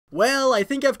Well, I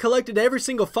think I've collected every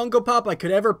single Funko Pop I could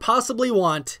ever possibly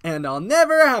want, and I'll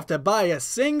never have to buy a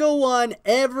single one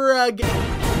ever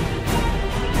again.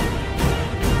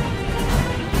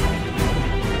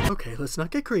 Okay, let's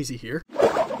not get crazy here.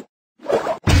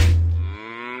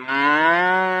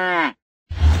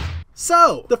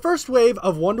 So, the first wave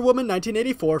of Wonder Woman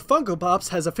 1984 Funko Pops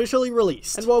has officially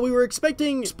released. And while we were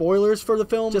expecting spoilers for the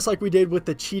film, just like we did with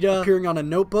the cheetah appearing on a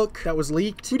notebook that was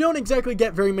leaked, we don't exactly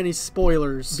get very many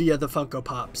spoilers via the Funko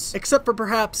Pops. Except for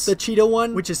perhaps the cheetah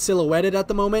one, which is silhouetted at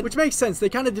the moment, which makes sense. They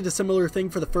kind of did a similar thing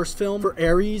for the first film for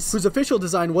Ares, whose official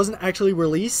design wasn't actually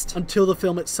released until the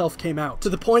film itself came out, to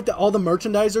the point that all the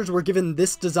merchandisers were given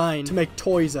this design to make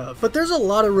toys of. But there's a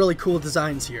lot of really cool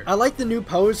designs here. I like the new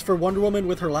pose for Wonder Woman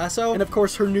with her lasso, and of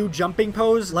course her new jumping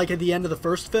pose like at the end of the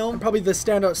first film. And probably the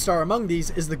standout star among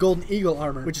these is the Golden Eagle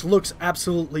armor, which looks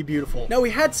absolutely beautiful. Now, we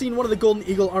had seen one of the Golden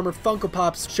Eagle armor Funko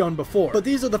Pops shown before, but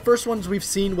these are the first ones we've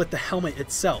seen with the helmet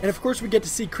itself. And of course we get to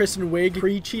see Kristen Wiig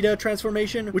pre-cheetah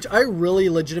transformation, which I really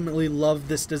legitimately love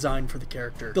this design for the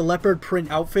character. The leopard print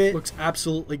outfit looks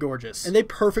absolutely gorgeous, and they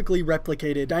perfectly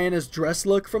replicated Diana's dress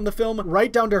look from the film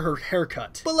right down to her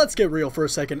haircut. But let's get real for a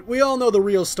second. We all know the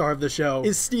real star of the show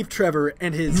is Steve Trevor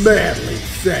and his manly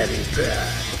fanny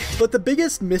pack. But the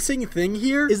biggest missing thing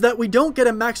here is that we don't get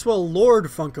a Maxwell Lord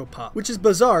Funko Pop, which is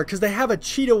bizarre because they have a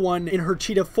cheetah one in her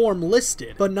cheetah form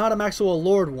listed, but not a Maxwell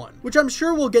Lord one, which I'm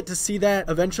sure we'll get to see that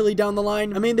eventually down the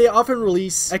line. I mean, they often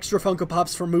release extra Funko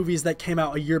Pops for movies that came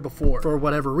out a year before, for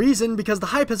whatever reason, because the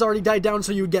hype has already died down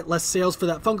so you would get less sales for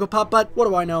that Funko Pop, but what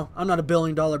do I know? I'm not a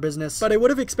billion-dollar business. But I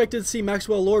would have expected to see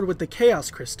Maxwell Lord with the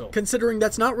Chaos Crystal, considering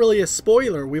that's not really a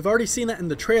spoiler. We've already seen that in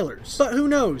the trailers. But who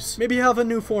knows? Maybe he'll have a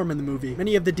new form in the movie.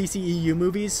 Many of the DCEU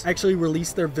movies actually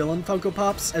release their villain Funko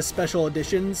Pops as special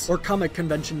editions or comic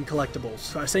convention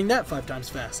collectibles. Try saying that 5 times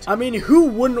fast. I mean, who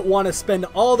wouldn't want to spend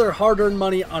all their hard-earned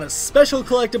money on a special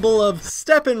collectible of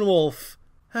Steppenwolf?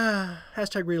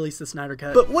 Hashtag release the Snyder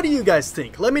Cut. But what do you guys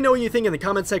think? Let me know what you think in the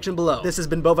comment section below. This has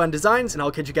been Bovine Designs, and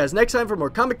I'll catch you guys next time for more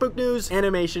comic book news,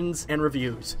 animations, and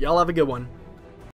reviews. Y'all have a good one.